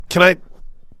Can I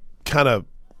kind of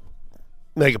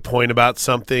make a point about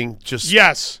something? Just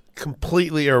yes.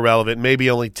 Completely irrelevant. Maybe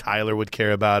only Tyler would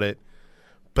care about it.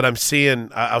 But I was seeing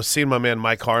my man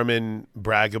Mike Harmon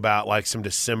brag about like some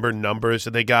December numbers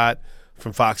that they got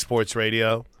from Fox Sports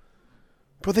Radio.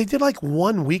 But they did like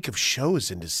 1 week of shows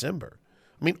in December.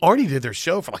 I mean, Arnie did their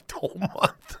show for like the whole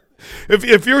month.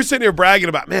 If you're sitting here bragging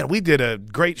about, man, we did a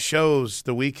great shows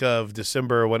the week of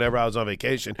December or whenever I was on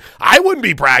vacation, I wouldn't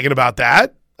be bragging about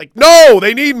that. Like, no,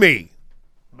 they need me.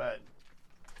 But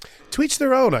to each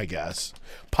their own, I guess.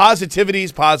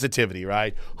 Positivity's positivity,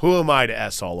 right? Who am I to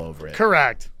S all over it?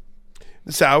 Correct.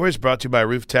 This hour is brought to you by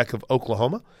Roof Tech of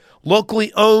Oklahoma.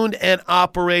 Locally owned and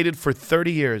operated for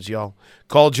 30 years, y'all.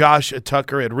 Call Josh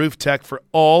Tucker at Roof Tech for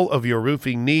all of your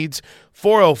roofing needs.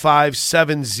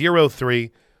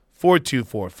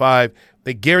 405-703-4245.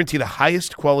 They guarantee the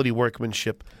highest quality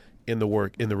workmanship in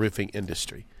the roofing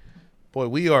industry. Boy,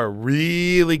 we are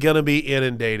really going to be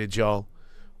inundated, y'all,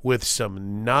 with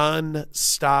some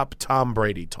non-stop Tom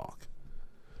Brady talk.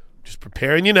 Just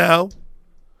preparing you now.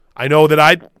 I know that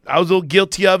I was a little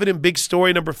guilty of it in big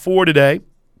story number 4 today.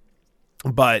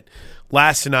 But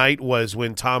last night was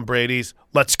when Tom Brady's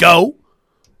Let's Go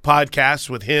podcast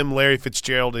with him, Larry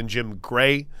Fitzgerald, and Jim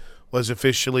Gray was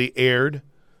officially aired.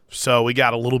 So we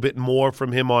got a little bit more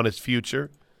from him on his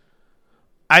future.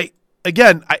 I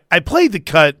played the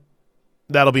cut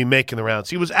that'll be making the rounds.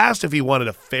 He was asked if he wanted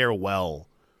a farewell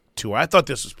tour. I thought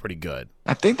this was pretty good.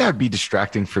 I think that would be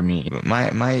distracting for me.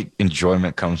 My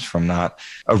enjoyment comes from not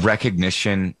a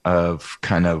recognition of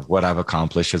kind of what I've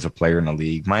accomplished as a player in the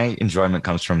league. My enjoyment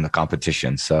comes from the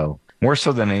competition. So more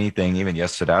so than anything, even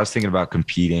yesterday, I was thinking about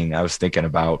competing. I was thinking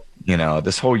about,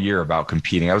 this whole year about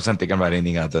competing. I wasn't thinking about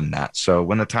anything other than that. So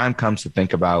when the time comes to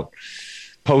think about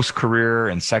post-career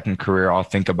and second career, I'll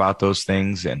think about those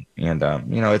things. And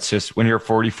it's just when you're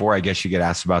 44, I guess you get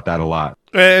asked about that a lot.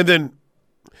 And then,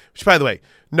 which, by the way,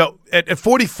 no, at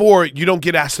 44, you don't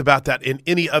get asked about that in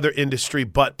any other industry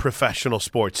but professional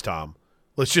sports, Tom.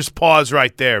 Let's just pause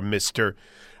right there, mister.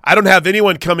 I don't have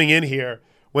anyone coming in here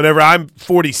whenever I'm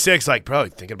 46, like, bro, you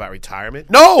thinking about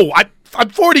retirement? No, I'm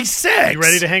 46. You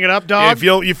ready to hang it up, dog?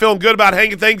 You feeling good about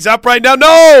hanging things up right now?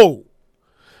 No.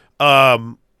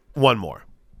 One more.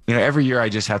 Every year I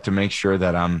just have to make sure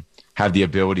that I'm have the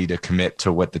ability to commit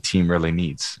to what the team really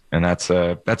needs. And that's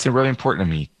really important to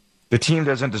me. The team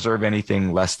doesn't deserve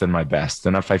anything less than my best.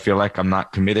 And if I feel like I'm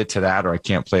not committed to that or I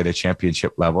can't play at a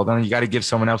championship level, then you got to give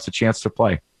someone else a chance to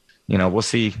play. We'll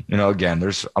see. Again,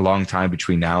 there's a long time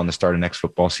between now and the start of next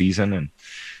football season. And,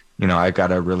 I've got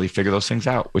to really figure those things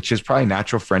out, which is probably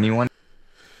natural for anyone.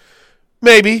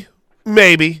 Maybe.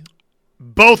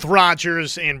 Both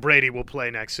Rodgers and Brady will play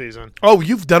next season. Oh,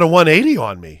 you've done a 180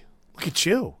 on me. Look at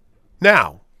you.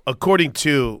 Now, according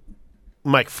to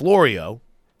Mike Florio,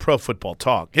 Pro Football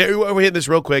Talk. Here, we're hitting this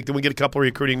real quick, then we get a couple of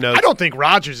recruiting notes. I don't think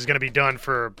Rodgers is going to be done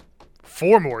for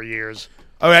 4 more years.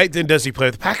 All right, then does he play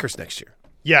with the Packers next year?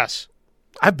 Yes.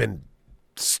 I've been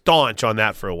staunch on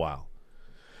that for a while.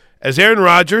 As Aaron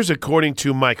Rodgers, according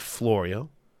to Mike Florio,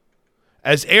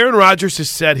 as Aaron Rodgers has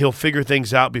said he'll figure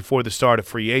things out before the start of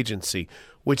free agency,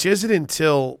 which isn't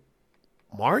until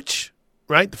March,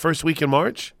 right? The first week in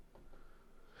March.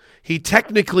 He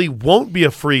technically won't be a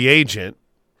free agent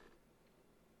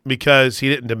because he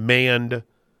didn't demand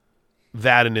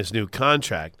that in his new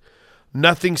contract.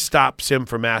 Nothing stops him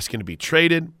from asking to be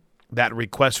traded. That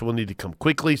request will need to come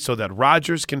quickly so that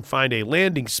Rodgers can find a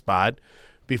landing spot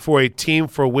before a team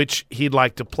for which he'd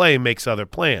like to play makes other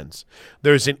plans.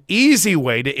 There's an easy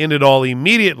way to end it all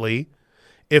immediately.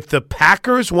 If the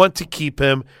Packers want to keep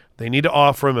him, they need to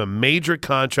offer him a major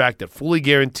contract that fully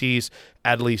guarantees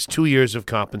at least 2 years of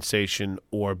compensation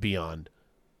or beyond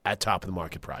at top of the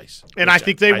market price. And I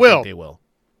think they will. I think they will.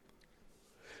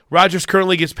 Rodgers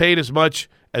currently gets paid as much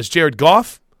as Jared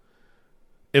Goff.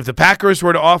 If the Packers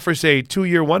were to offer, say, a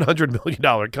 2-year, $100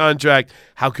 million contract,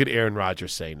 how could Aaron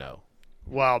Rodgers say no?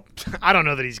 Well, I don't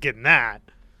know that he's getting that.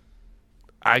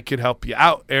 I could help you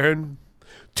out, Aaron.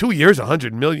 2 years,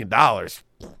 $100 million.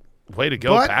 Way to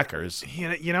go, Packers.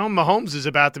 Mahomes is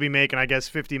about to be making, I guess,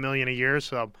 $50 million a year.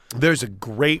 So there's a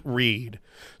great read.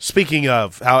 Speaking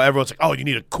of how everyone's like, oh, you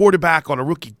need a quarterback on a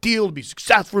rookie deal to be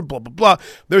successful, blah, blah, blah.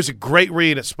 There's a great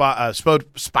read at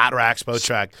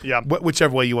Spotrac, yeah.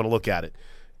 Whichever way you want to look at it,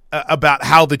 about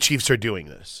how the Chiefs are doing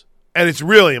this. And it's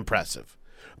really impressive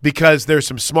because there's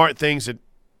some smart things that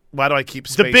why do I keep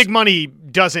space? The big money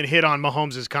doesn't hit on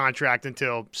Mahomes' contract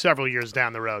until several years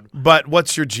down the road. But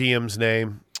what's your GM's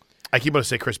name? I keep wanting to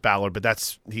say Chris Ballard,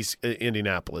 but he's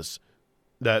Indianapolis,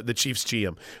 the Chiefs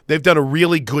GM. They've done a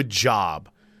really good job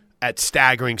at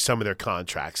staggering some of their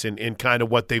contracts and kind of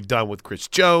what they've done with Chris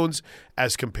Jones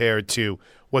as compared to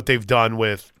what they've done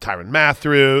with Tyrann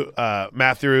Mathieu.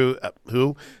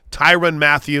 Tyrann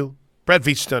Mathieu. Brett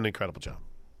Veach done an incredible job.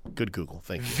 Good Google.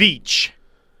 Thank you. Veach.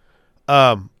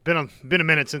 Been a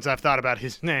minute since I've thought about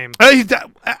his name.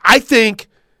 I think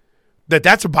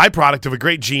that's a byproduct of a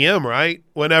great GM, right?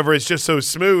 Whenever it's just so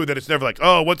smooth that it's never like,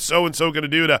 oh, what's so-and-so going to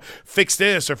do to fix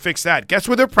this or fix that? Guess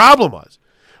what their problem was?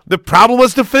 The problem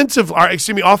was offensive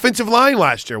line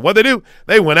last year. What did they do?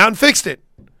 They went out and fixed it.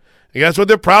 And guess what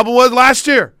their problem was last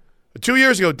year? 2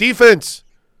 years ago, defense.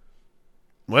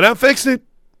 Went out and fixed it.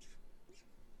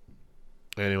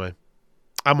 Anyway,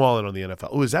 I'm all in on the NFL.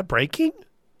 Oh, is that breaking?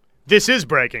 This is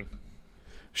breaking.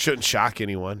 Shouldn't shock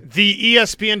anyone. The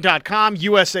ESPN.com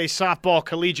USA Softball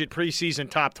Collegiate Preseason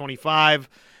Top 25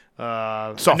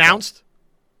 announced.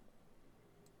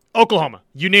 Oklahoma,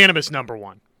 unanimous number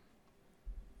one.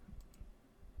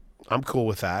 I'm cool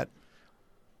with that.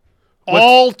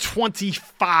 All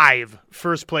 25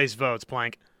 first-place votes,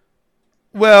 Plank.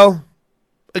 Well,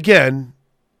 again,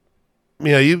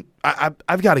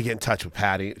 I've got to get in touch with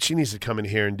Patty. She needs to come in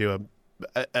here and do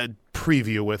a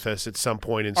preview with us at some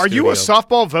point in Are studio. you a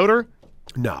softball voter?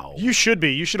 No. You should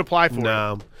be. You should apply for it.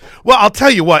 No. Well, I'll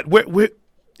tell you what.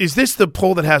 Is this the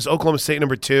poll that has Oklahoma State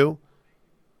number 2?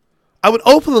 I would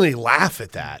openly laugh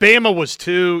at that. Bama was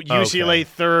 2, UCLA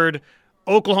 3rd,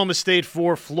 Oklahoma State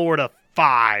 4, Florida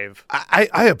 5.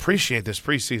 I appreciate this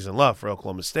preseason love for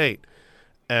Oklahoma State,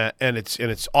 and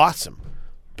it's awesome,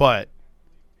 but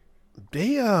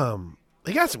they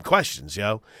got some questions,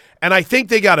 yo. And I think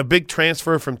they got a big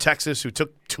transfer from Texas who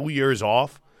took 2 years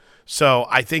off. So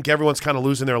I think everyone's kind of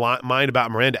losing their mind about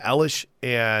Miranda Ellish,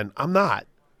 and I'm not.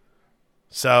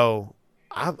 So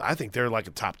I think they're like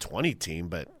a top 20 team,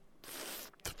 but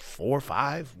 4 or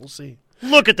 5, we'll see.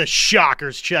 Look at the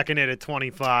Shockers checking in at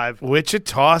 25.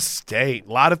 Wichita State.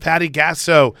 A lot of Patty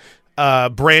Gasso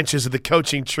branches of the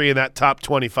coaching tree in that top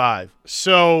 25.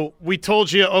 So we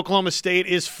told you Oklahoma State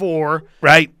is 4.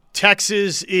 Right.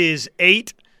 Texas is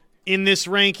 8 in this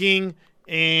ranking.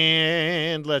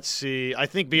 And let's see. I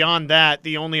think beyond that,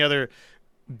 the only other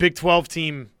Big 12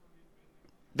 team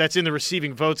that's in the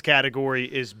receiving votes category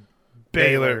is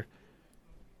Baylor.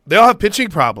 They all have pitching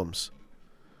problems.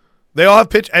 They all have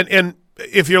pitch. And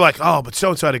if you're like, oh, but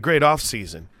so-and-so had a great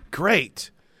offseason.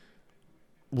 Great.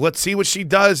 Let's see what she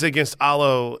does against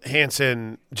Alo,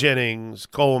 Hansen, Jennings,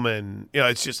 Coleman.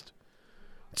 It's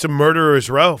a murderer's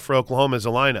row for Oklahoma as a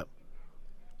lineup.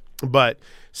 But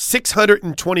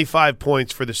 625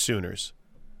 points for the Sooners.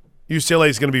 UCLA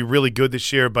is going to be really good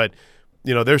this year, but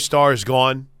their star is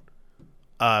gone.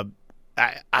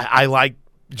 I like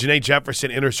Janae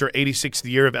Jefferson enters her 86th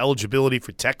year of eligibility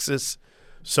for Texas,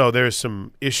 so there's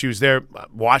some issues there.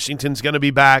 Washington's going to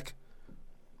be back.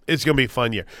 It's going to be a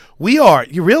fun year.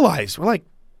 You realize we're like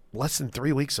less than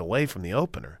 3 weeks away from the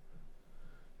opener.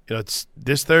 It's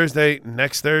this Thursday,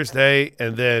 next Thursday,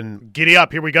 and then giddy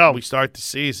up. Here we go. We start the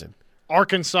season.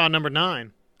 Arkansas, number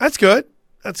 9. That's good.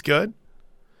 That's good.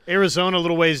 Arizona, a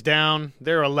little ways down.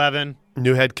 They're 11.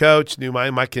 New head coach.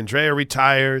 Mike Andrea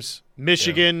retires.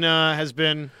 Michigan has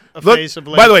been a face of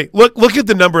late. By the way, look at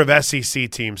the number of SEC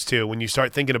teams, too, when you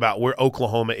start thinking about where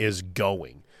Oklahoma is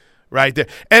going. Right there.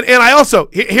 And I also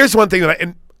 – here's one thing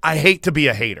that I hate to be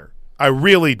a hater. I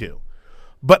really do.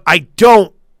 But I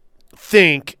don't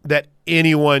think that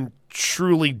anyone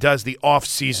truly does the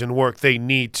off-season work they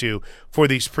need to for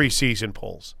these preseason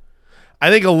polls. I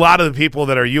think a lot of the people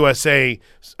that are USA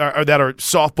or that are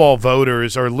softball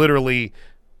voters are literally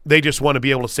they just want to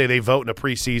be able to say they vote in a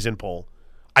preseason poll.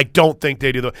 I don't think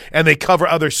they do and they cover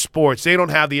other sports. They don't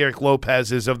have the Eric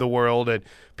Lopez's of the world and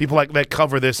people like that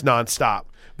cover this nonstop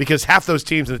because half those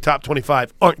teams in the top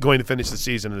 25 aren't going to finish the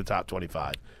season in the top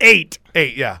 25. 8,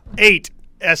 yeah. 8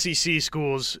 SEC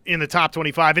schools in the top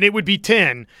 25, and it would be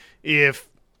 10 if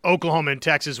Oklahoma and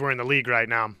Texas were in the league right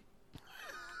now.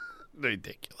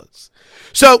 Ridiculous.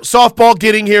 So, softball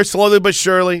getting here slowly but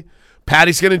surely.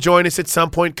 Patty's going to join us at some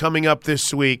point coming up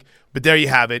this week. But there you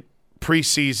have it.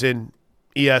 Preseason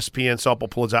ESPN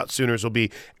softball pulls out. Sooners will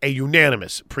be a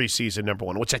unanimous preseason number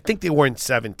 1, which I think they were in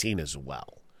 17 as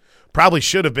well. Probably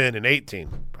should have been in 18.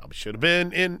 Probably should have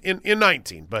been in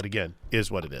 19. But again,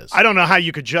 is what it is. I don't know how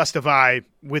you could justify,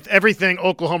 with everything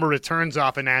Oklahoma returns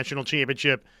off a national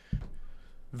championship,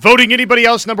 voting anybody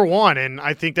else number 1. And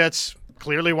I think that's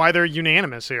clearly why they're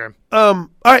unanimous here. All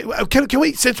right, can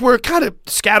we, since we're kind of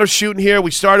scattershooting here,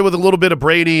 we started with a little bit of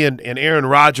Brady and Aaron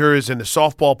Rodgers, and the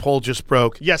softball poll just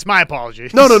broke. Yes, my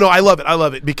apologies. No, I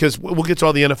love it because we'll get to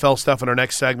all the NFL stuff in our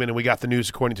next segment, and we got the news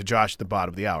according to Josh at the bottom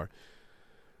of the hour.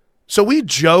 So we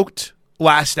joked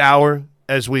last hour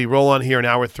as we roll on here in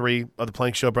hour 3 of the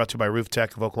Plank Show, brought to you by Roof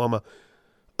Tech of Oklahoma,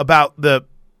 about the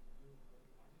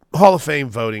Hall of Fame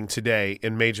voting today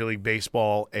in Major League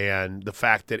Baseball and the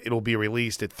fact that it'll be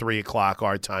released at 3 o'clock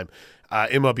our time.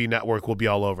 MLB Network will be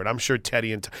all over it. I'm sure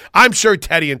Teddy and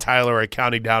Tyler are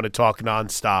counting down to talk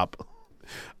nonstop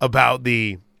about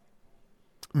the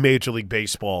Major League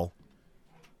Baseball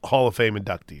Hall of Fame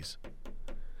inductees.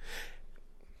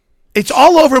 It's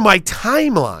all over my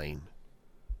timeline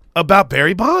about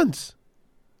Barry Bonds.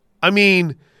 I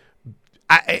mean,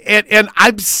 and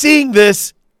I'm seeing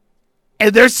this,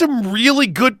 and there's some really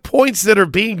good points that are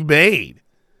being made.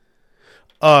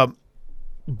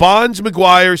 Bonds,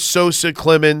 McGuire, Sosa,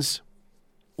 Clemens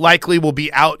likely will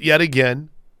be out yet again.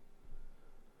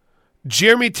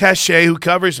 Jeremy Teche, who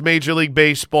covers Major League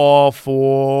Baseball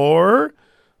for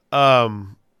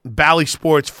Bally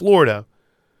Sports Florida,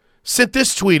 sent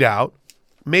this tweet out.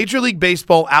 Major League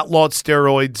Baseball outlawed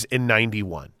steroids in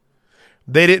 91.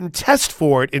 They didn't test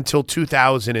for it until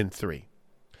 2003.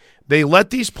 They let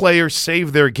these players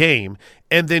save their game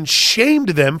and then shamed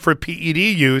them for PED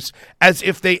use as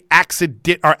if they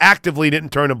actively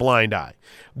didn't turn a blind eye.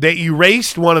 They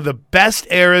erased one of the best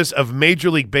eras of Major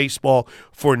League Baseball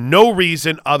for no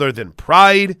reason other than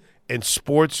pride, and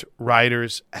sports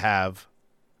writers have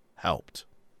helped.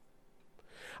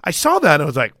 I saw that and I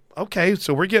was like, okay,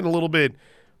 so we're getting a little bit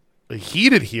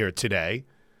heated here today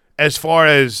as far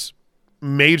as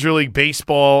Major League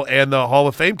Baseball and the Hall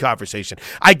of Fame conversation.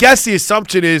 I guess the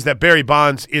assumption is that Barry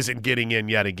Bonds isn't getting in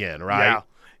yet again, right?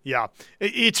 Yeah.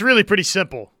 It's really pretty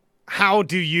simple. How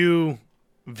do you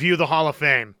view the Hall of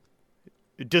Fame?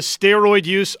 Does steroid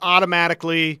use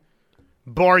automatically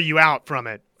bar you out from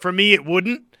it? For me, it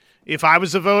wouldn't. If I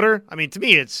was a voter, I mean, to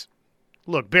me,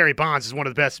 look, Barry Bonds is one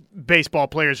of the best baseball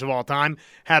players of all time,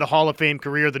 had a Hall of Fame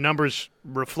career. The numbers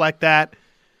reflect that,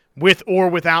 with or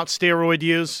without steroid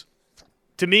use.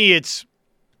 To me,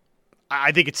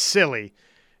 I think it's silly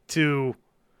to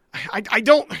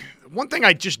 – one thing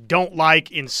I just don't like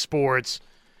in sports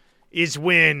is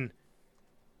when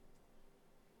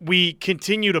we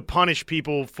continue to punish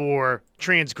people for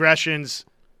transgressions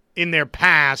in their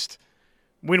past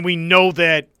when we know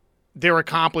that their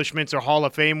accomplishments are Hall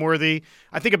of Fame worthy.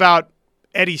 I think about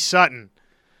Eddie Sutton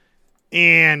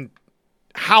and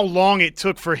how long it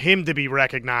took for him to be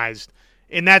recognized.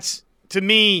 And that's, to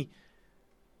me –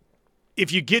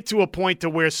 if you get to a point to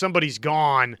where somebody's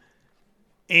gone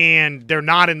and they're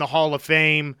not in the Hall of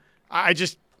Fame, I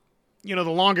just, the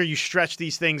longer you stretch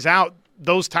these things out,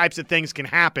 those types of things can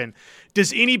happen.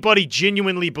 Does anybody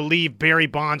genuinely believe Barry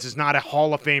Bonds is not a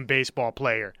Hall of Fame baseball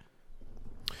player?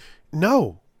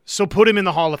 No. So put him in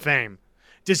the Hall of Fame.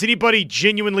 Does anybody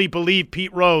genuinely believe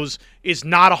Pete Rose is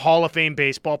not a Hall of Fame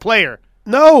baseball player?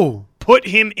 No. Put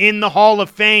him in the Hall of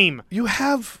Fame. You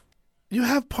have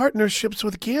partnerships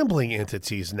with gambling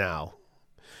entities now.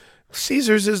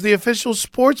 Caesars is the official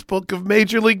sports book of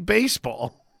Major League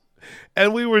Baseball.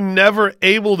 And we were never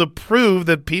able to prove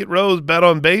that Pete Rose bet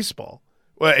on baseball.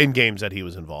 Well, in games that he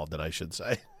was involved in, I should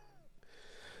say.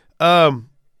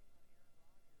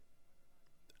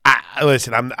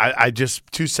 Listen, I just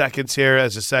 2 seconds here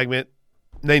as a segment.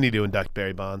 They need to induct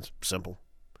Barry Bonds. Simple.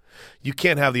 You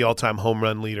can't have the all-time home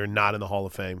run leader not in the Hall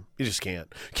of Fame. You just can't.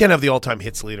 You can't have the all-time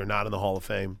hits leader not in the Hall of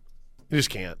Fame. You just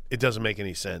can't. It doesn't make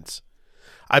any sense.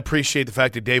 I appreciate the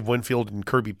fact that Dave Winfield and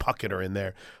Kirby Puckett are in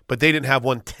there, but they didn't have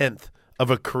 1/10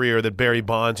 of a career that Barry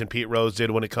Bonds and Pete Rose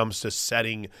did when it comes to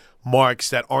setting marks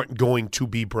that aren't going to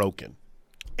be broken.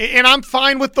 And I'm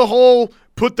fine with the whole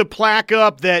put the plaque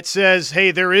up that says,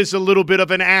 hey, there is a little bit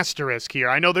of an asterisk here.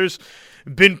 I know there's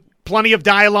been plenty of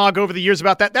dialogue over the years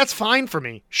about that. That's fine for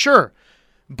me. Sure.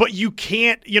 But you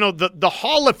can't, the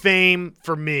Hall of Fame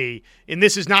for me, and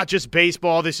this is not just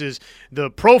baseball, this is the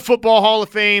Pro Football Hall of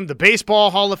Fame, the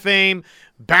Baseball Hall of Fame,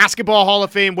 Basketball Hall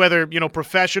of Fame, whether,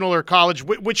 professional or college,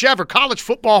 whichever, College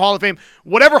Football Hall of Fame,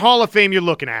 whatever Hall of Fame you're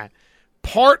looking at.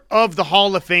 Part of the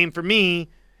Hall of Fame for me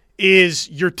is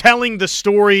you're telling the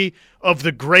story of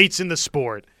the greats in the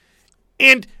sport.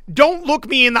 And don't look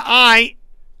me in the eye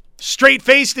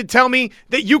straight-faced and tell me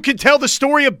that you can tell the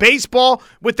story of baseball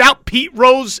without Pete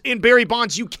Rose and Barry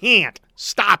Bonds. You can't.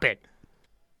 Stop it.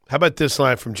 How about this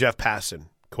line from Jeff Passan?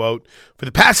 Quote, for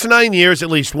the past 9 years,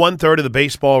 at least 1/3 of the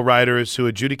baseball writers who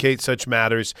adjudicate such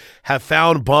matters have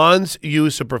found Bonds'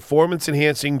 use of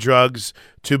performance-enhancing drugs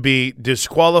to be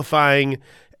disqualifying,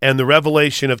 and the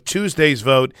revelation of Tuesday's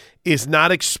vote is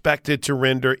not expected to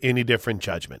render any different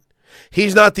judgment.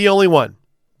 He's not the only one.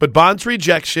 But Bond's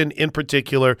rejection in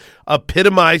particular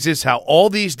epitomizes how all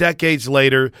these decades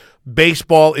later,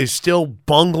 baseball is still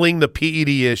bungling the PED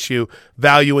issue,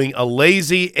 valuing a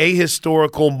lazy,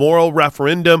 ahistorical moral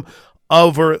referendum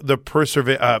over the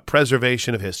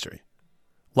preservation of history.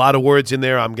 A lot of words in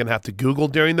there I'm going to have to Google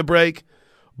during the break,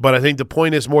 but I think the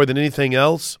point is more than anything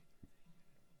else,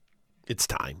 it's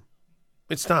time.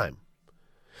 It's time.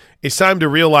 It's time to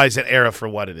realize that era for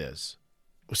what it is.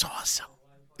 It was awesome.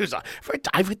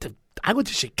 I went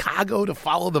to Chicago to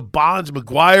follow the Bonds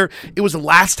McGwire. It was the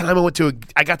last time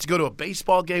I got to go to a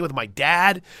baseball game with my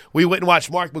dad. We went and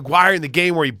watched Mark McGwire in the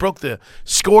game where he broke the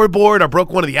scoreboard or broke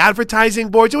one of the advertising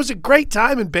boards. It was a great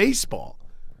time in baseball.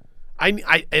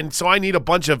 So I need a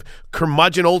bunch of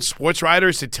curmudgeon old sports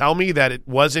writers to tell me that it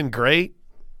wasn't great.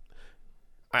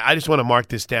 I just want to mark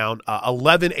this down.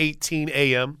 11:18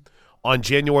 a.m. on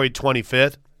January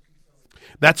 25th.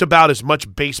 That's about as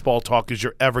much baseball talk as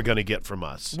you're ever going to get from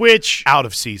us. Which out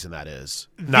of season, that is.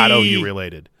 Not OU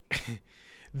related.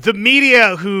 The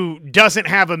media who doesn't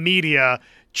have a media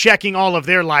checking all of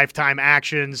their lifetime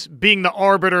actions, being the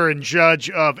arbiter and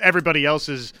judge of everybody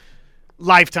else's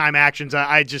lifetime actions,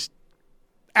 I just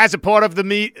as a part of the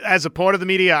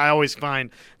media, I always find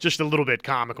just a little bit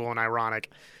comical and ironic.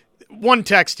 One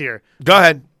text here. Go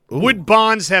ahead. Ooh.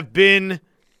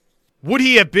 Would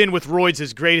he have been with roids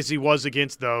as great as he was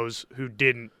against those who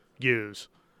didn't use?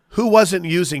 Who wasn't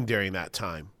using during that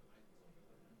time?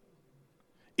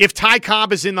 If Ty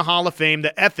Cobb is in the Hall of Fame,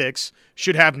 the ethics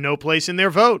should have no place in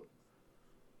their vote.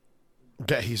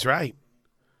 He's right.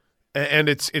 And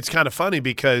it's kind of funny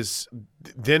because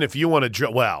then if you want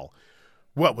to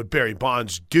what would Barry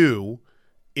Bonds do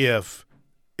if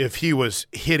he was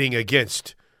hitting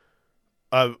against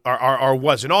or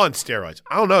wasn't on steroids?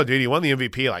 I don't know, dude. He won the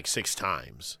MVP like 6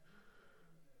 times.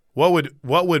 What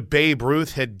would Babe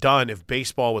Ruth had done if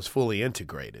baseball was fully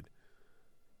integrated?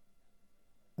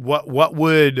 What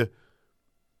would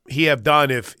he have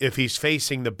done if he's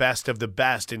facing the best of the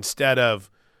best instead of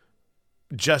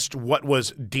just what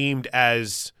was deemed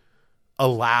as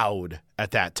allowed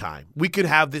at that time? We could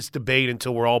have this debate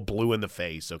until we're all blue in the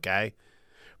face, okay?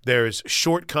 There's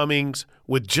shortcomings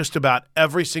with just about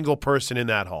every single person in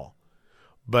that hall.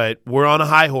 But we're on a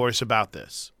high horse about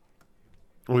this.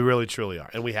 We really, truly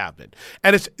are, and we have been.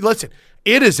 And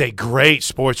it is a great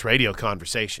sports radio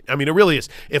conversation. I mean, it really is.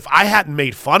 If I hadn't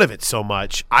made fun of it so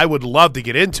much, I would love to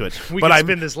get into it. We could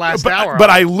spend this last hour.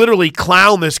 But I literally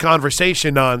clown this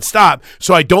conversation nonstop,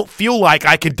 so I don't feel like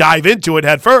I could dive into it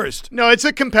head first. No, it's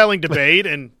a compelling debate,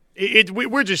 and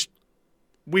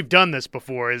we've done this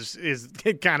before. Is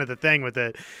kind of the thing with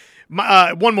it.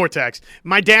 One more text.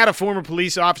 My dad, a former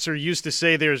police officer, used to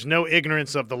say there's no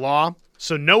ignorance of the law,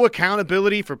 so no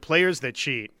accountability for players that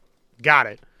cheat. Got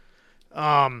it.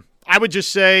 I would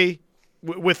just say,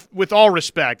 with all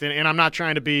respect, and I'm not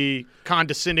trying to be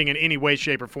condescending in any way,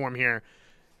 shape, or form here,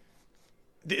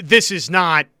 this is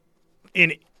not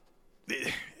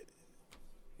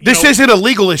This isn't a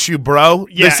legal issue, bro.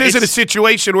 Yeah, this isn't a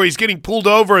situation where he's getting pulled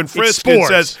over and frisked and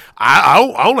says,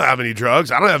 I don't have any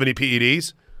drugs. I don't have any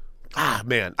PEDs.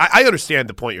 Man, I understand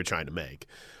the point you're trying to make.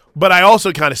 But I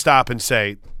also kind of stop and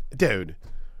say, dude,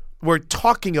 we're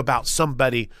talking about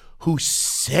somebody who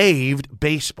saved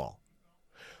baseball.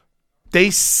 They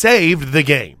saved the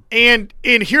game. And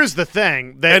here's the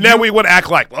thing. And then we would act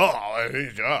like, I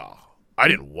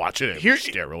didn't watch it.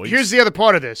 Steroids. Here's the other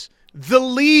part of this. The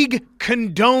league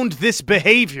condoned this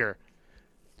behavior.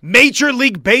 Major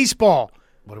League Baseball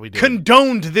what are we doing?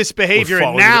 Condoned this behavior.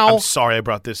 And now, I'm sorry I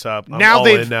brought this up. Now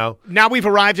we've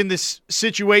arrived in this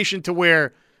situation to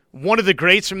where one of the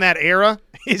greats from that era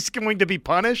is going to be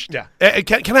punished. Yeah.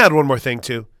 Can I add one more thing,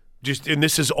 too? And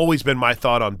this has always been my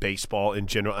thought on baseball in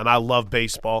general, and I love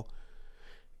baseball.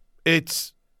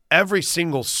 It's every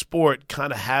single sport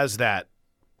kind of has that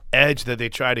edge that they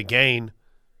try to gain.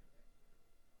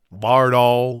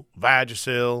 Bardol,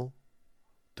 Vagisil,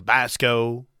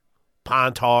 Tabasco,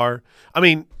 Pontar. I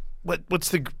mean, everyone's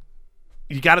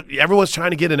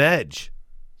trying to get an edge.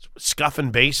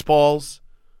 Scuffing baseballs,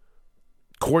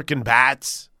 corking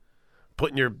bats,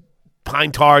 putting your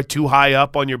pine tar too high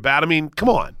up on your bat. I mean, come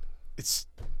on. It's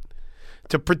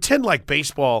to pretend like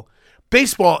baseball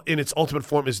in its ultimate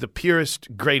form is the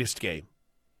purest, greatest game.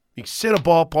 You can sit a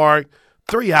ballpark,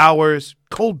 3 hours,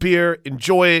 cold beer,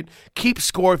 enjoy it, keep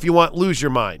score if you want, lose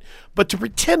your mind. But to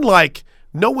pretend like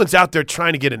no one's out there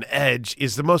trying to get an edge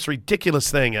is the most ridiculous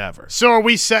thing ever. So are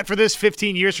we set for this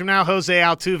 15 years from now? Jose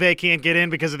Altuve can't get in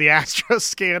because of the Astros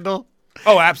scandal?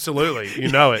 Oh, absolutely. You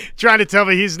know it. Trying to tell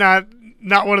me he's not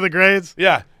one of the grades?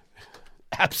 Yeah,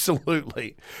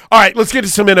 absolutely. All right, let's get to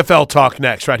some NFL talk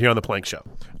next right here on The Plank Show.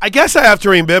 I guess I have to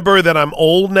remember that I'm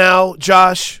old now,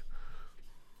 Josh.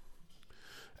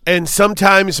 And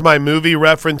sometimes my movie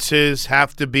references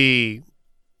have to be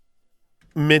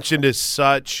mentioned as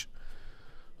such.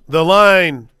 The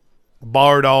line,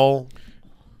 Bardol,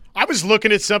 I was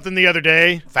looking at something the other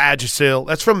day. Vagisil,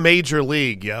 that's from Major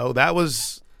League, yo.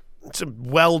 It's a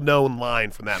well-known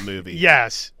line from that movie.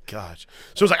 Yes. Gosh.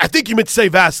 So it's like, I think you meant to say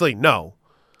Vaseline. No.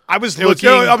 I was It was,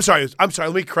 looking. no, I'm sorry.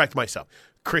 Let me correct myself.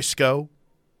 Crisco,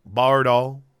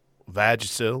 Bardol,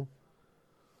 Vagisil.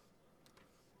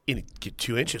 You need to get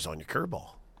 2 inches on your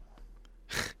curveball.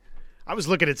 I was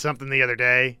looking at something the other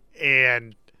day,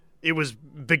 and it was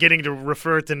beginning to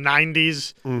refer to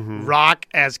 90s rock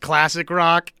as classic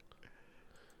rock.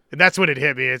 And that's when it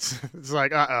hit me. It's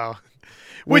like, uh-oh.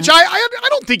 Which I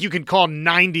don't think you can call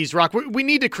 90s rock. We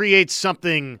need to create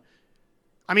something.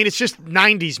 I mean, it's just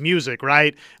 90s music,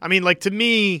 right? I mean, like, to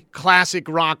me, classic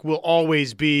rock will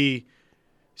always be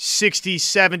 60s,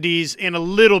 70s, and a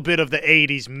little bit of the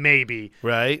 80s, maybe.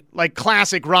 Right. Like,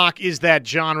 classic rock is that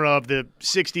genre of the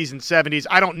 60s and 70s.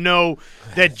 I don't know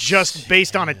that just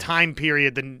based on a time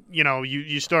period, then,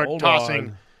 you start Hold tossing.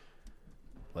 on.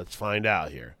 Let's find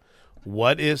out here.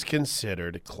 What is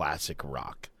considered classic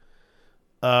rock?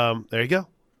 There you go.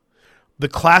 The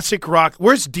classic rock.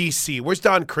 Where's DC? Where's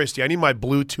Don Christie? I need my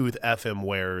Bluetooth FM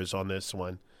wearers on this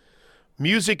one.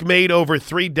 Music made over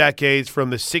 3 decades from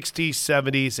the 60s,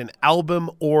 70s, and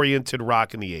album-oriented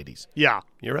rock in the 80s. Yeah.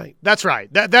 You're right. That's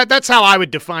right. That's how I would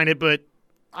define it, but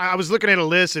I was looking at a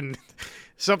list and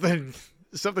something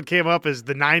came up as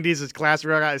the 90s as classic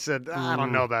rock. I said, I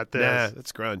don't know about this. Nah,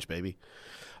 that's grunge, baby.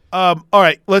 All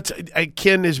right,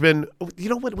 Ken has been – you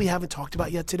know what we haven't talked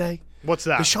about yet today? What's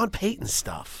that? The Sean Payton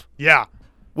stuff. Yeah.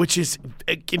 Which is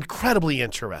incredibly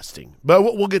interesting. But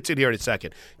we'll get to it here in a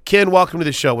second. Ken, welcome to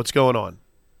the show. What's going on?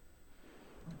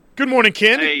 Good morning,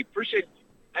 Ken. Hey, appreciate.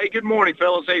 Hey, good morning,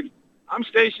 fellas. Hey, I'm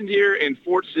stationed here in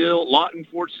Fort Sill, Lawton,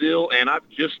 Fort Sill, and I've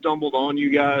just stumbled on you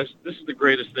guys. This is the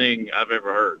greatest thing I've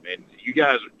ever heard, man. You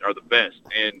guys are the best.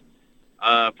 And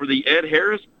for the Ed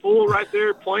Harris pull right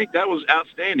there, Plank, that was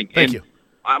outstanding. Thank you.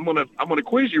 I'm gonna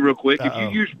quiz you real quick. Uh-oh.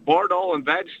 If you use Bardol and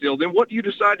Vagisil, then what do you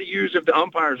decide to use if the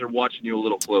umpires are watching you a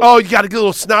little close? Oh, you got to get a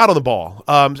little snot on the ball.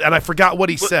 And I forgot what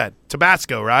he said.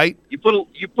 Tabasco, right? You put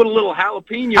a little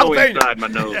jalapeno inside my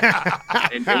nose,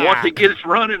 and once it gets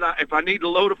running, if I need to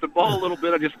load up the ball a little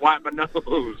bit, I just wipe my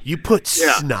nose. You put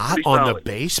snot pretty on the solid.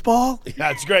 baseball?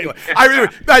 Yeah, it's great. I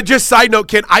remember. Just side note,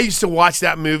 Ken, I used to watch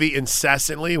that movie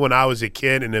incessantly when I was a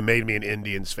kid, and it made me an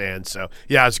Indians fan. So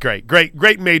yeah, it's great,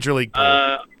 great major league play.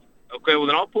 Okay, well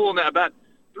then I'll pull on that. About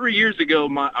 3 years ago,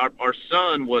 our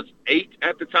son was 8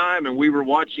 at the time, and we were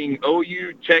watching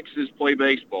OU Texas play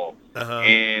baseball.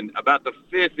 And about the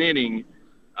 5th inning,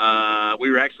 we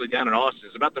were actually down in Austin.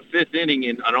 It's about the 5th inning,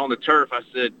 and on the turf, I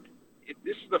said,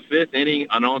 "This is the 5th inning,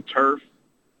 and on turf,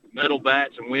 metal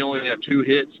bats, and we only have 2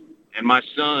 hits." And my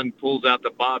son pulls out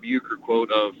the Bob Uecker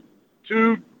quote of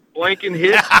 2 blanking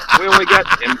hits. We only got,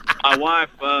 and my wife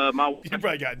You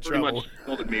probably got in pretty trouble. much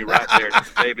scolded me right there.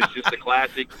 Dave, it's just a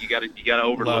classic. You got to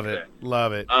overlook that.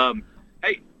 Love it.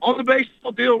 Hey, on the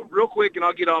baseball deal, real quick, and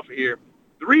I'll get off of here.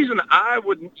 The reason I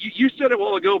wouldn't, you said it a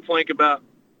while ago, Plank, about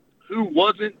who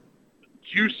wasn't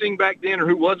juicing back then or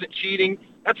who wasn't cheating.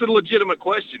 That's a legitimate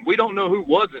question. We don't know who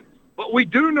wasn't, but we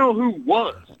do know who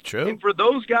was. True. And for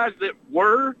those guys that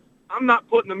were, I'm not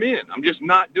putting them in. I'm just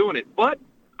not doing it. But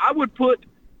I would put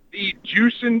the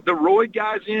juicing, the roid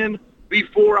guys in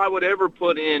before I would ever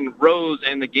put in Rose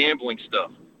and the gambling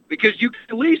stuff. Because you can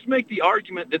at least make the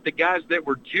argument that the guys that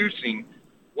were juicing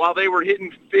while they were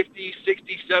hitting 50,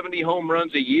 60, 70 home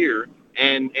runs a year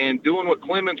and doing what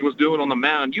Clemens was doing on the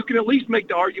mound, you can at least make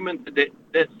the argument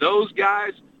that those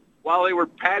guys, while they were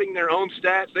padding their own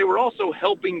stats, they were also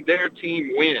helping their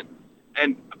team win.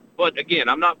 But again,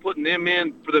 I'm not putting them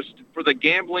in for the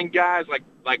gambling guys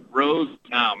like Rose.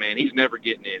 No, man, he's never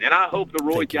getting in, and I hope the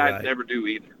Roy guys never do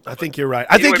either. I think you're right.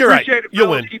 I think you're right.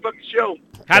 You'll win. Keep up the show.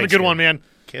 Have a good one, man.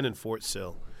 Ken in Fort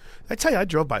Sill. I tell you, I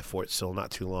drove by Fort Sill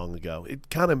not too long ago. It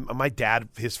kind of my dad,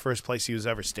 his first place he was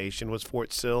ever stationed was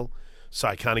Fort Sill, so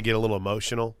I kind of get a little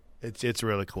emotional. It's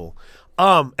really cool.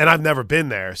 And I've never been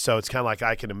there, so it's kind of like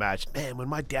I can imagine, man, when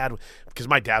my dad, because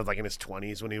my dad was like in his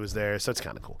 20s when he was there, so it's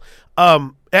kind of cool.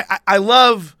 I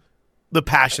love the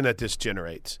passion that this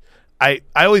generates. I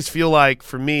always feel like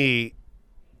for me,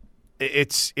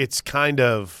 it's kind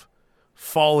of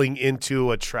falling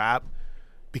into a trap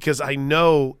because I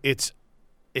know it's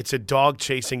it's a dog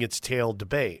chasing its tail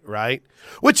debate, right?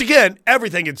 Which, again,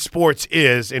 everything in sports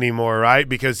is anymore, right?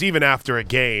 Because even after a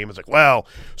game, it's like, well,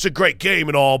 it's a great game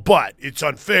and all, but it's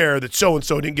unfair that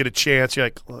so-and-so didn't get a chance. You're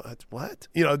like, what?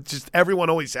 Just everyone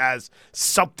always has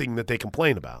something that they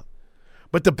complain about.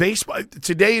 But the baseball,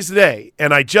 today is the day,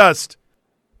 and I think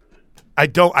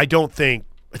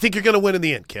you're going to win in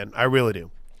the end, Ken. I really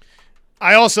do.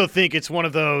 I also think it's one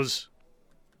of those,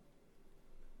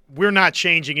 we're not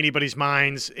changing anybody's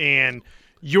minds and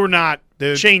you're not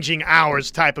changing ours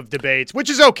type of debates, which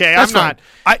is okay. That's fine.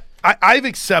 I've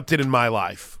accepted in my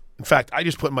life. In fact, I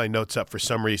just put my notes up for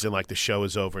some reason, like the show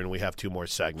is over and we have 2 more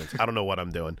segments. I don't know what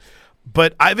I'm doing.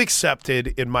 But I've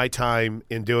accepted in my time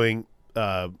in doing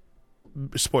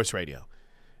sports radio.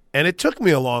 And it took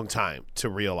me a long time to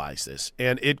realize this.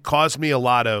 And it caused me a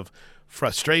lot of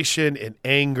frustration and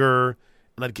anger.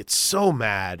 And I'd get so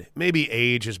mad. Maybe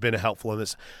age has been helpful in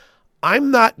this.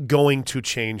 I'm not going to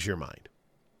change your mind,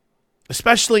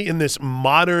 especially in this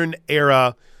modern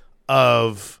era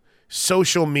of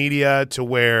social media to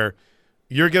where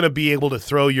you're going to be able to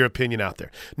throw your opinion out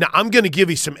there. Now, I'm going to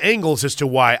give you some angles as to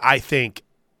why I think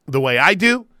the way I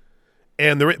do.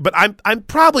 But I'm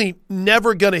probably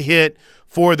never going to hit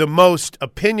for the most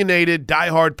opinionated,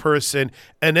 diehard person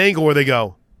an angle where they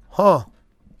go,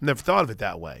 never thought of it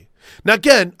that way. Now,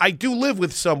 again, I do live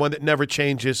with someone that never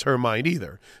changes her mind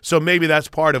either. So maybe that's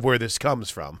part of where this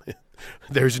comes from.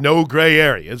 There's no gray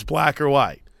area. It's black or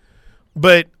white.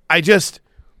 But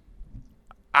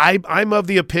I'm of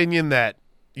the opinion that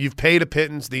you've paid a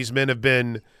pittance. These men have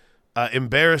been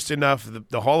embarrassed enough.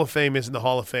 The Hall of Fame isn't the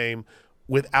Hall of Fame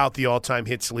without the all-time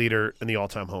hits leader and the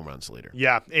all-time home runs leader.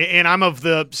 Yeah, and I'm of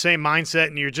the same mindset,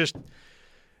 and you're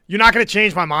not going to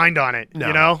change my mind on it, no.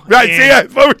 You know? Right, and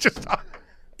see, we're just talking.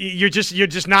 You're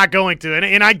just not going to.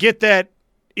 And I get that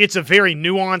it's a very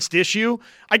nuanced issue.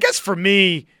 I guess for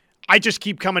me, I just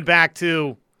keep coming back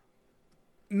to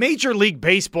Major League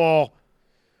Baseball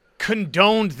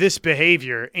condoned this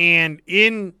behavior. And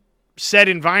in said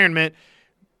environment,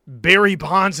 Barry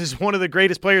Bonds is one of the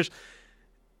greatest players.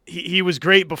 He was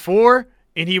great before,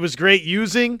 and he was great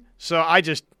using. So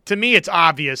to me, it's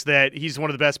obvious that he's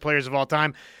one of the best players of all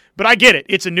time. But I get it.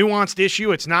 It's a nuanced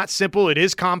issue. It's not simple. It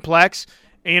is complex.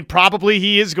 And probably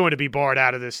he is going to be barred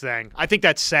out of this thing. I think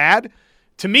that's sad.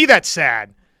 To me, that's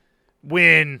sad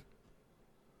when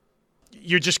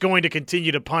you're just going to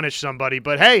continue to punish somebody.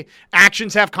 But, hey,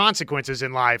 actions have consequences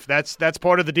in life. That's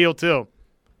part of the deal, too.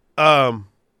 I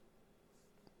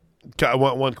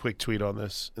want one quick tweet on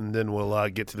this, and then we'll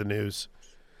get to the news.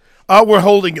 We're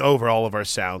holding over all of our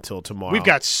sound till tomorrow. We've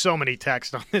got so many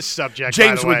texts on this subject.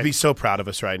 James by the way. would be so proud of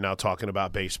us right now talking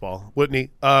about baseball, wouldn't he?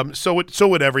 So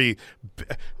would every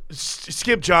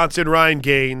Skip Johnson, Ryan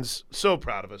Gaines. So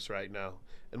proud of us right now.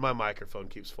 And my microphone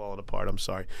keeps falling apart. I'm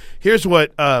sorry. Here's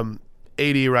what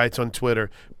AD writes on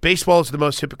Twitter. Baseball is the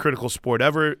most hypocritical sport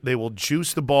ever. They will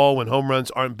juice the ball when home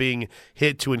runs aren't being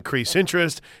hit to increase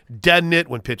interest, deaden it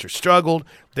when pitchers struggled.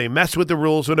 They mess with the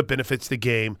rules when it benefits the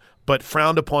game, but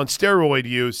frowned upon steroid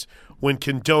use when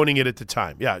condoning it at the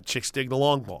time. Yeah, chicks dig the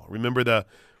long ball. Remember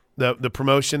the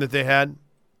promotion that they had?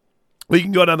 We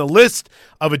can go down the list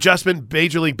of adjustment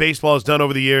Major League Baseball has done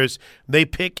over the years. They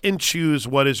pick and choose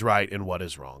what is right and what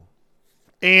is wrong.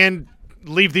 And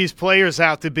leave these players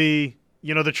out to be,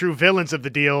 the true villains of the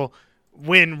deal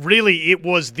when really it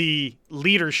was the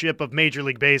leadership of Major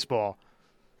League Baseball.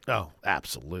 Oh,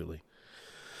 absolutely.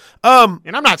 And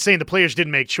I'm not saying the players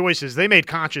didn't make choices. They made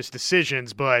conscious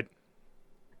decisions, but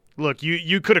look,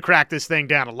 you could have cracked this thing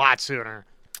down a lot sooner.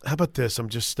 How about this? I'm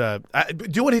just do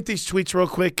you want to hit these tweets real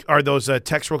quick? Or those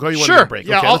texts real quick? You want sure. to break?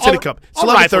 Yeah, okay, let's hit a couple. It's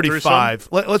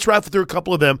 11:35. Let's rifle through a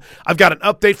couple of them. I've got an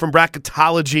update from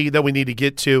Bracketology that we need to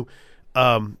get to,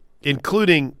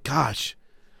 including,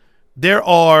 there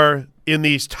are, in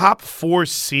these top 4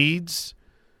 seeds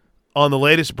on the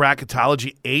latest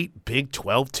Bracketology, 8 Big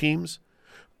 12 teams.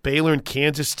 Baylor and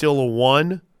Kansas still a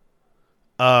 1.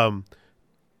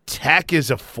 Tech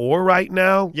is a 4 right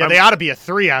now. Yeah, they ought to be a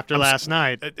 3 after last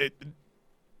night.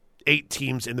 8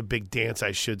 teams in the big dance,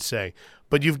 I should say.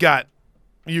 But you got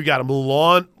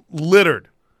them littered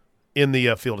in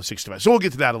the field of 65. So we'll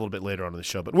get to that a little bit later on in the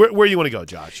show. But where you want to go,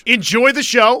 Josh? Enjoy the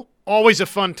show. Always a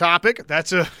fun topic.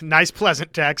 That's a nice,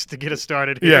 pleasant text to get us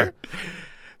started here. Yeah.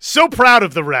 So proud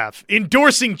of the ref.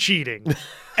 Endorsing cheating.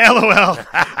 LOL. Well,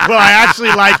 I actually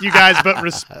like you guys, but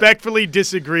respectfully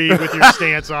disagree with your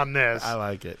stance on this. I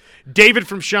like it. David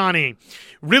from Shawnee.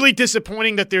 Really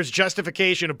disappointing that there's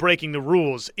justification of breaking the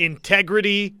rules.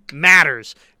 Integrity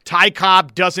matters. Ty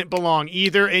Cobb doesn't belong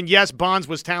either. And yes, Bonds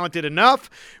was talented enough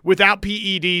without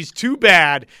PEDs. Too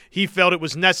bad he felt it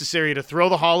was necessary to throw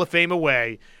the Hall of Fame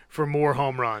away for more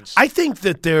home runs. I think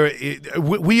that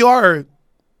we are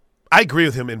 – I agree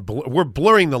with him. We're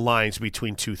blurring the lines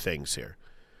between two things here.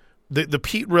 The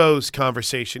Pete Rose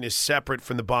conversation is separate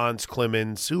from the Bonds,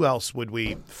 Clemens. Who else would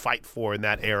we fight for in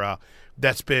that era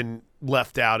that's been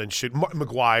left out and should –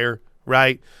 McGuire,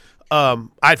 right?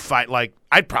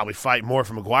 I'd probably fight more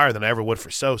for McGuire than I ever would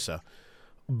for Sosa.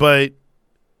 But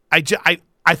I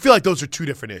feel like those are two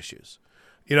different issues.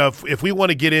 You know, if we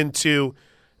want to get into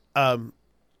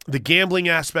the gambling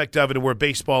aspect of it and where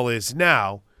baseball is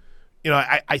now, you know,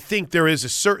 I think there is a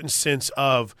certain sense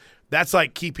of that's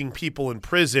like keeping people in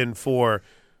prison for,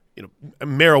 you know,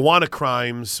 marijuana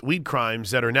crimes, weed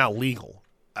crimes that are now legal.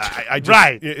 I just,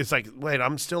 right. It's like, wait,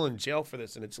 I'm still in jail for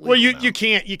this, and it's legal. Well,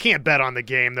 now. you can't bet on the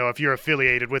game though if you're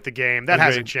affiliated with the game. That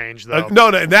hasn't changed though.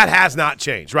 No, that has not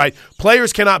changed. Right?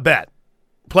 Players cannot bet.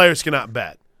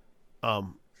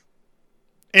 And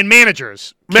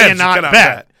managers cannot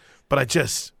bet. But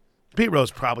Pete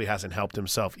Rose probably hasn't helped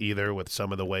himself either with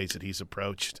some of the ways that he's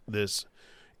approached this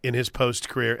in his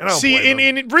post-career. And I don't blame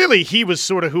him. And really, he was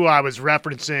sort of who I was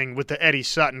referencing with the Eddie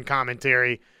Sutton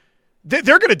commentary.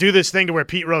 They're going to do this thing to where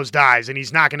Pete Rose dies and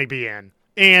he's not going to be in.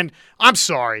 And I'm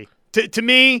sorry. To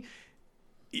me,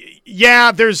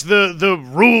 yeah, there's the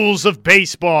rules of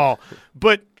baseball.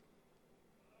 But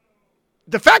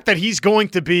the fact that he's going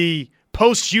to be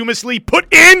posthumously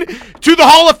put in to the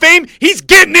Hall of Fame, he's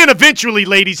getting in eventually,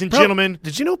 ladies and gentlemen.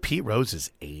 Did you know Pete Rose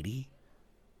is 80?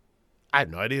 I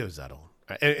had no idea he was that old.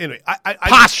 Anyway,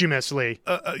 posthumously.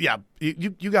 Yeah,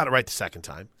 you got it right the second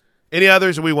time. Any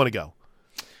others, or we want to go?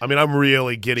 I mean, I'm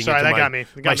really getting into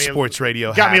my sports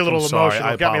radio. Got me a little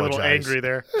emotional. Got me a little angry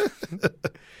there.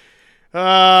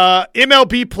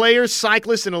 MLB players,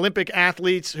 cyclists, and Olympic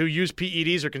athletes who use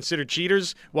PEDs are considered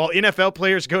cheaters, while NFL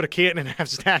players go to Canton and have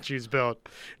statues built.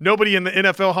 Nobody in the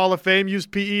NFL Hall of Fame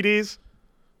used PEDs?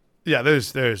 Yeah,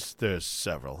 there's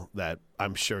several that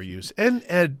I'm sure use.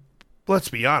 And let's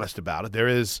be honest about it. There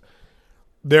is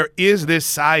this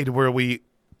side where we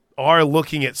are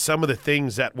looking at some of the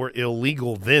things that were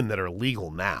illegal then that are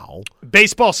legal now.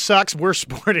 Baseball sucks. We're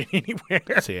sporting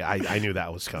anywhere. See, I knew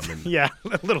that was coming. Yeah,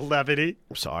 a little levity.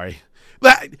 I'm sorry.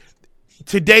 But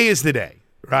today is the day,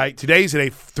 right? Today's the day,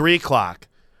 3 o'clock,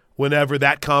 whenever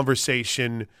that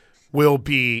conversation will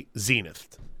be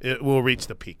zenith. It will reach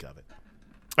the peak of it.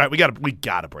 All right, we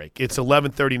got a break. It's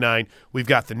 11:39. We've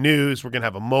got the news. We're going to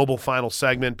have a mobile final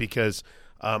segment because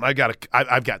I've got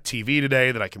TV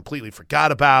today that I completely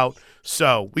forgot about.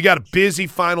 So we got a busy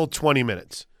final 20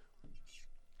 minutes.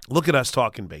 Look at us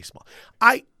talking baseball.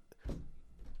 I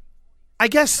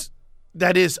guess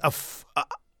that is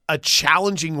a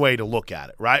challenging way to look at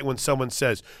it, right? When someone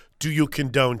says, do you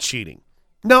condone cheating?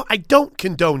 No, I don't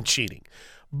condone cheating.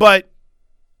 But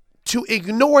to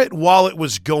ignore it while it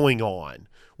was going on,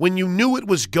 when you knew it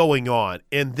was going on,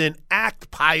 and then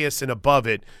act pious and above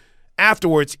it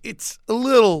afterwards, it's a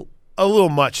little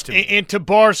much to me. And to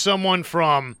bar someone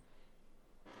from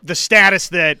the status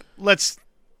that let's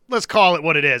call it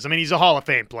what it is. I mean, he's a Hall of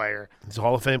Fame player. He's a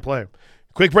Hall of Fame player.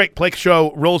 Quick break. Blake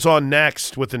Show rolls on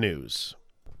next with the news.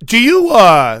 Do you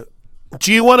want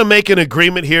to make an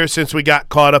agreement here, since we got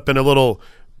caught up in a little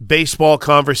baseball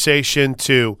conversation,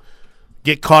 to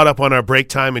get caught up on our break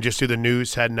time and just do the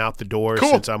news heading out the door?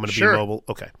 Cool. Since I'm going to be mobile?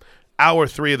 Okay. Hour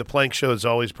 3 of the Plank Show is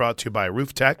always brought to you by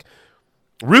Roof Tech.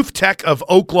 Roof Tech of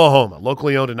Oklahoma,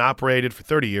 locally owned and operated for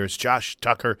 30 years. Josh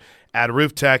Tucker at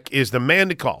Roof Tech is the man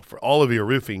to call for all of your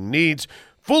roofing needs.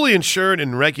 Fully insured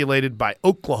and regulated by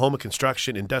Oklahoma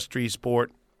Construction Industries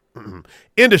Board.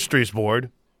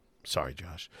 Sorry,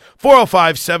 Josh.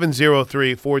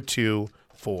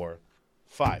 405-703-4245.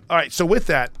 All right, so with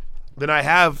that, then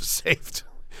I've saved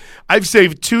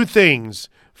 2 things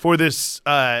for this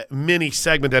mini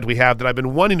segment that we have that I've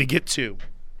been wanting to get to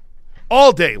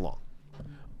all day long.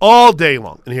 And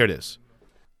here it is.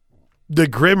 The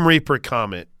Grim Reaper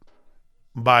comment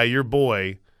by your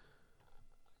boy.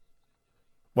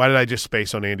 Why did I just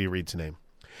space on Andy Reid's name?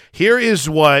 Here is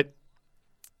what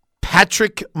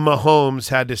Patrick Mahomes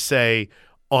had to say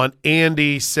on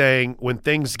Andy saying, when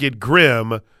things get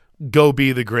grim, go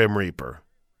be the Grim Reaper.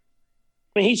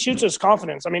 I mean, he shoots us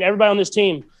confidence. I mean, everybody on this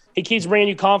team, he keeps bringing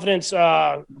you confidence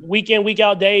week in, week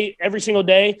out, day, every single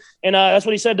day. And that's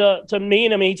what he said to me.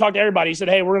 And I mean, he talked to everybody. He said,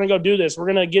 hey, we're going to go do this. We're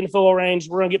going to get in field goal range.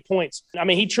 We're going to get points. I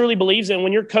mean, he truly believes it. And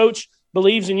when your coach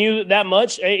believes in you that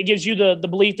much, it gives you the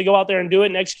belief to go out there and do it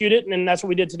and execute it. And that's what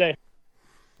we did today.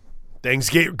 Things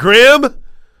get grim,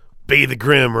 be the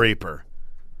Grim Reaper.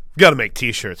 Got to make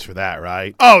T-shirts for that,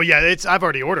 right? Oh, yeah. I've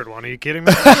already ordered one. Are you kidding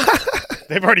me?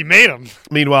 They've already made them.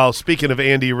 Meanwhile, speaking of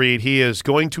Andy Reid, he is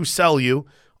going to sell you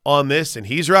on this, and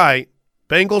he's right.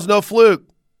 Bengals, no fluke.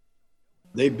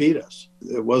 They beat us.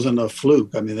 It wasn't a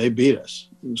fluke. I mean, they beat us.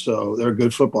 And so they're a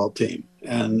good football team.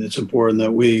 And it's important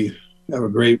that we have a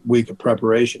great week of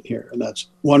preparation here. And that's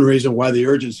one reason why the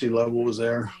urgency level was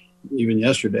there, even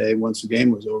yesterday, once the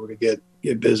game was over, to get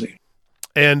busy.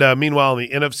 And meanwhile, on the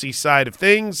NFC side of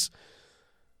things,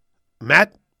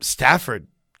 Matt Stafford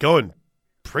going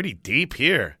pretty deep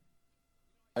here.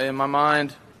 In my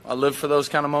mind, I live for those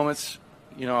kind of moments.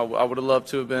 You know, I would have loved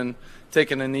to have been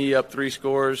taking a knee up 3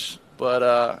 scores,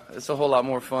 but it's a whole lot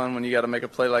more fun when you got to make a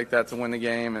play like that to win the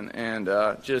game and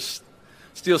just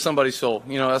steal somebody's soul.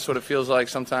 You know, that's what it feels like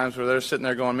sometimes, where they're sitting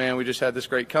there going, man, we just had this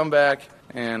great comeback,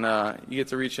 and you get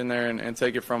to reach in there and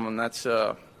take it from them. That's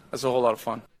a whole lot of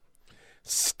fun.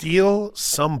 Steal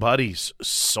somebody's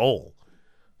soul.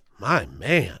 My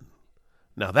man.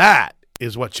 Now that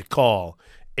is what you call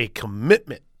a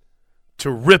commitment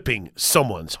to ripping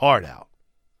someone's heart out.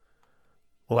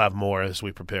 We'll have more as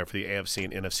we prepare for the AFC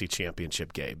and NFC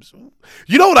championship games.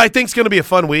 You know what I think is going to be a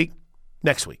fun week?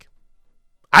 Next week.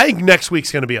 I think next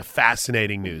week's going to be a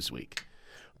fascinating news week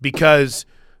because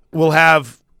we'll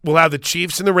have the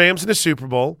Chiefs and the Rams in the Super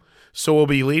Bowl, so we'll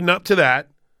be leading up to that.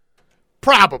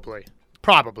 Probably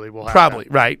we'll have Probably,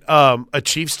 that. right. A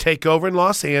Chiefs takeover in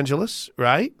Los Angeles,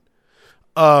 right?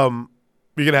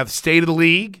 You're going to have the State of the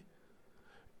League.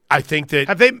 I think that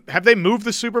Have they moved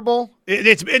the Super Bowl?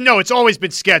 It's always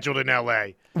been scheduled in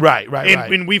L.A. Right.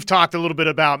 And we've talked a little bit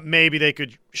about maybe they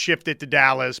could shift it to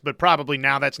Dallas, but probably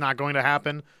now that's not going to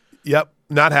happen. Yep,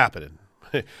 not happening.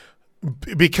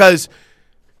 Because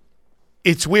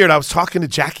it's weird. I was talking to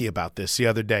Jackie about this the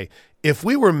other day. If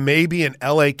we were maybe in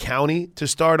L.A. County to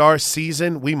start our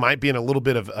season, we might be in a little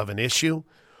bit of an issue.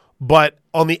 But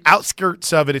on the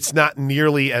outskirts of it, it's not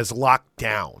nearly as locked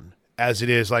down as it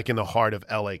is like in the heart of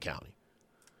L.A. County.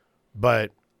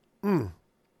 But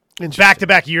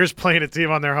back-to-back years playing a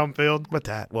team on their home field. What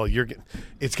that? Well,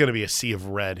 it's going to be a sea of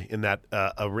red in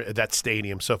that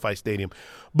stadium, SoFi Stadium.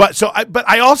 But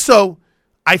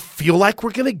I feel like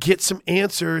we're going to get some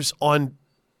answers on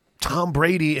Tom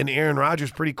Brady and Aaron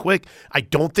Rodgers pretty quick. I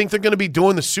don't think they're going to be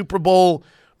doing the Super Bowl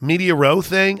media row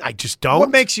thing. I just don't. What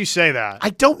makes you say that?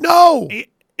 I don't know.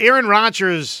 Aaron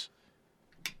Rodgers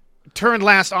turned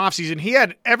last offseason. He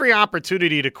had every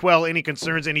opportunity to quell any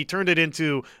concerns, and he turned it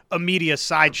into a media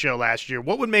sideshow last year.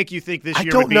 What would make you think this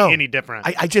year would be any different?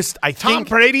 I think Tom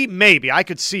Brady, maybe. I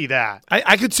could see that.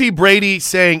 I could see Brady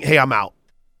saying, hey, I'm out.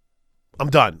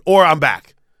 I'm done. Or I'm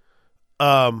back.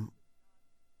 But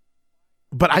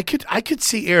I could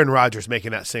see Aaron Rodgers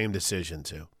making that same decision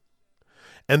too.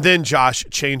 And then Josh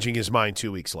changing his mind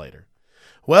 2 weeks later.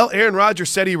 Well, Aaron Rodgers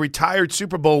said he retired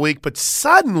Super Bowl week, but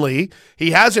suddenly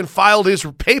he hasn't filed his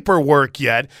paperwork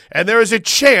yet, and there is a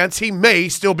chance he may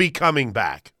still be coming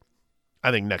back.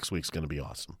 I think next week's going to be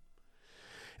awesome.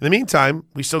 In the meantime,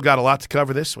 we still got a lot to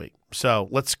cover this week. So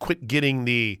let's quit getting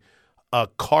the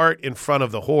cart in front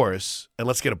of the horse, and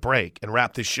let's get a break and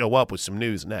wrap this show up with some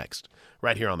news next,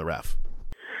 right here on The Ref.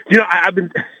 You know, I've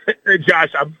been, Josh,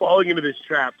 I'm falling into this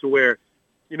trap to where,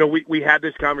 you know, we had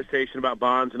this conversation about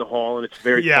Bonds in the Hall, and it's a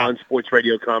very fun sports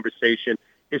radio conversation.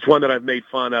 It's one that I've made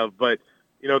fun of, but,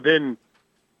 you know, then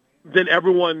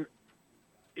everyone,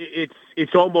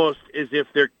 it's almost as if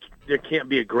there can't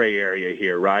be a gray area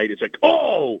here, right? It's like,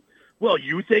 oh, well,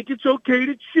 you think it's okay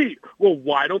to cheat. Well,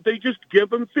 why don't they just give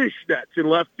them fishnets in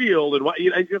left field? And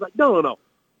you're like, no.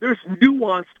 There's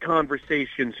nuanced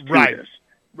conversations to this.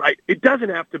 Right. It doesn't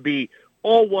have to be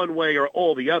all one way or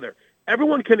all the other.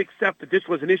 Everyone can accept that this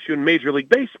was an issue in Major League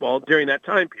Baseball during that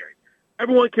time period.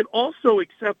 Everyone can also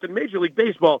accept that Major League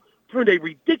Baseball turned a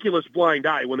ridiculous blind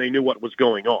eye when they knew what was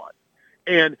going on.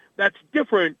 And that's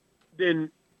different than,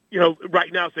 you know,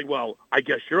 right now saying, well, I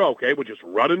guess you're okay. We're just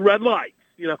running red lights.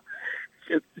 You know,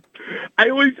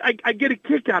 I get a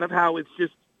kick out of how it's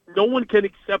just no one can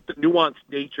accept the nuanced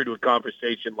nature to a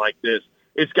conversation like this.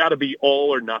 It's got to be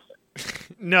all or nothing.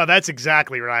 No, that's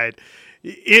exactly right.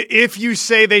 If you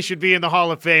say they should be in the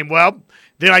Hall of Fame, well,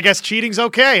 then I guess cheating's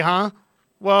okay, huh?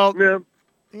 Well,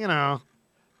 you know,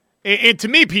 and to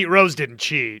me, Pete Rose didn't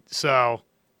cheat, so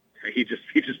he just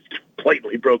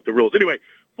blatantly broke the rules. Anyway,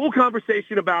 full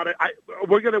conversation about it.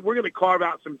 We're gonna carve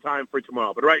out some time for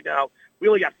tomorrow, but right now we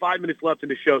only got 5 minutes left in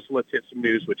the show, so let's hit some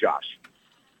news with Josh.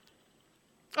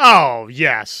 Oh,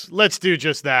 yes. Let's do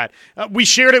just that. We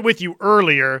shared it with you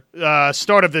earlier,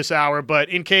 start of this hour, but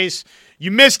in case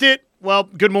you missed it, well,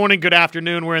 good morning, good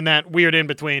afternoon. We're in that weird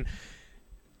in-between.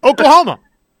 Oklahoma,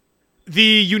 the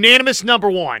unanimous number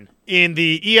one in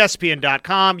the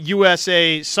ESPN.com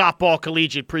USA Softball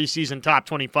Collegiate Preseason Top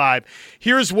 25.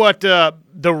 Here's what the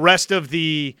rest of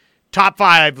the top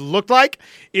 5 looked like.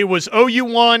 It was OU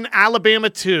 1, Alabama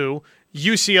 2,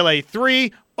 UCLA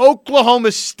 3,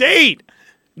 Oklahoma State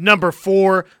number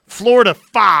 4, Florida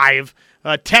 5.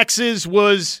 Texas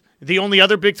was the only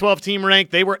other Big 12 team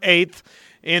ranked. They were 8th.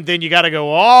 And then you got to go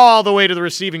all the way to the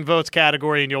receiving votes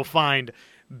category, and you'll find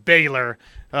Baylor.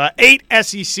 8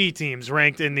 SEC teams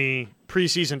ranked in the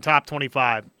preseason top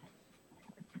 25.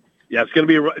 Yeah, it's going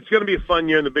to be a fun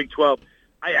year in the Big 12.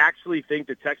 I actually think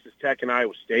that Texas Tech and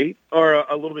Iowa State are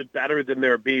a little bit better than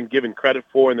they're being given credit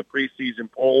for in the preseason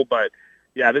poll. But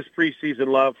yeah, this preseason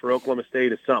love for Oklahoma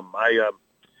State is something.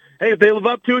 Hey, if they live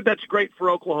up to it, that's great for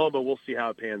Oklahoma. We'll see how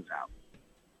it pans out.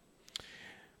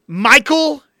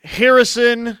 Michael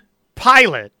Harrison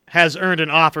Pilot has earned an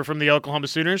offer from the Oklahoma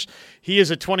Sooners. He is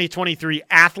a 2023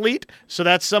 athlete, so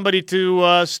that's somebody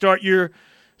to start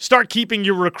keeping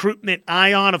your recruitment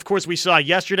eye on. Of course, we saw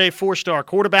yesterday 4-star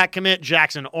quarterback commit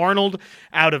Jackson Arnold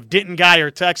out of Denton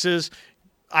Guyer, Texas.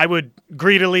 I would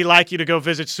greedily like you to go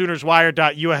visit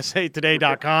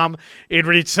SoonersWire.usatoday.com and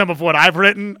read some of what I've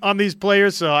written on these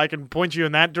players so I can point you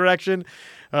in that direction.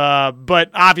 But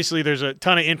obviously there's a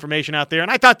ton of information out there. And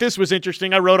I thought this was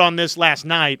interesting. I wrote on this last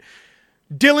night.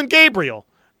 Dillon Gabriel,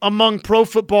 among Pro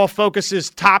Football Focus's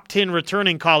top 10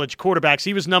 returning college quarterbacks.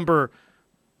 He was number,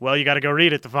 well, you got to go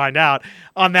read it to find out,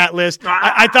 on that list.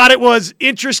 I thought it was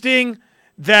interesting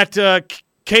that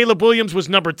Caleb Williams was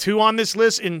number 2 on this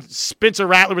list, and Spencer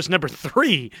Rattler was number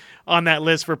 3 on that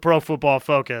list for Pro Football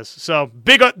Focus. So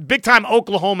big-time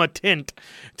Oklahoma tint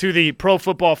to the Pro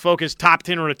Football Focus top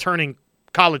 10 returning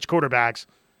college quarterbacks.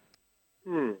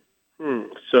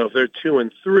 So if they're 2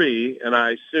 and 3, and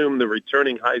I assume the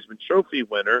returning Heisman Trophy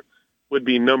winner would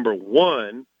be number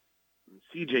 1,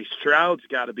 C.J. Stroud's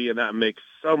got to be in that mix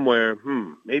somewhere.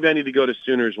 Maybe I need to go to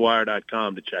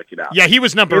SoonersWire.com to check it out. Yeah, he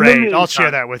was number 8. I'll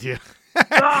share that with you.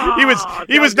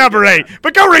 He was number 8.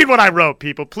 But go read what I wrote,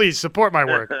 people. Please support my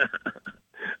work.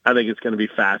 I think it's going to be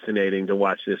fascinating to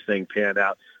watch this thing pan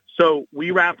out. So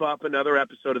we wrap up another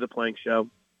episode of The Plank Show.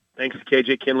 Thanks to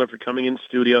KJ Kindler for coming in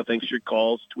studio. Thanks for your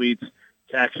calls, tweets,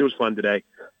 texts. It was fun today.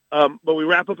 But we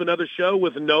wrap up another show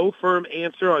with no firm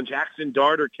answer on Jackson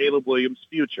Dart or Caleb Williams'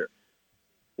 future.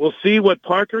 We'll see what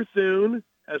Parker Thune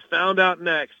has found out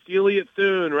next. Elliott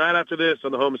Thune right after this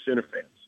on the Home of Sooner Fans.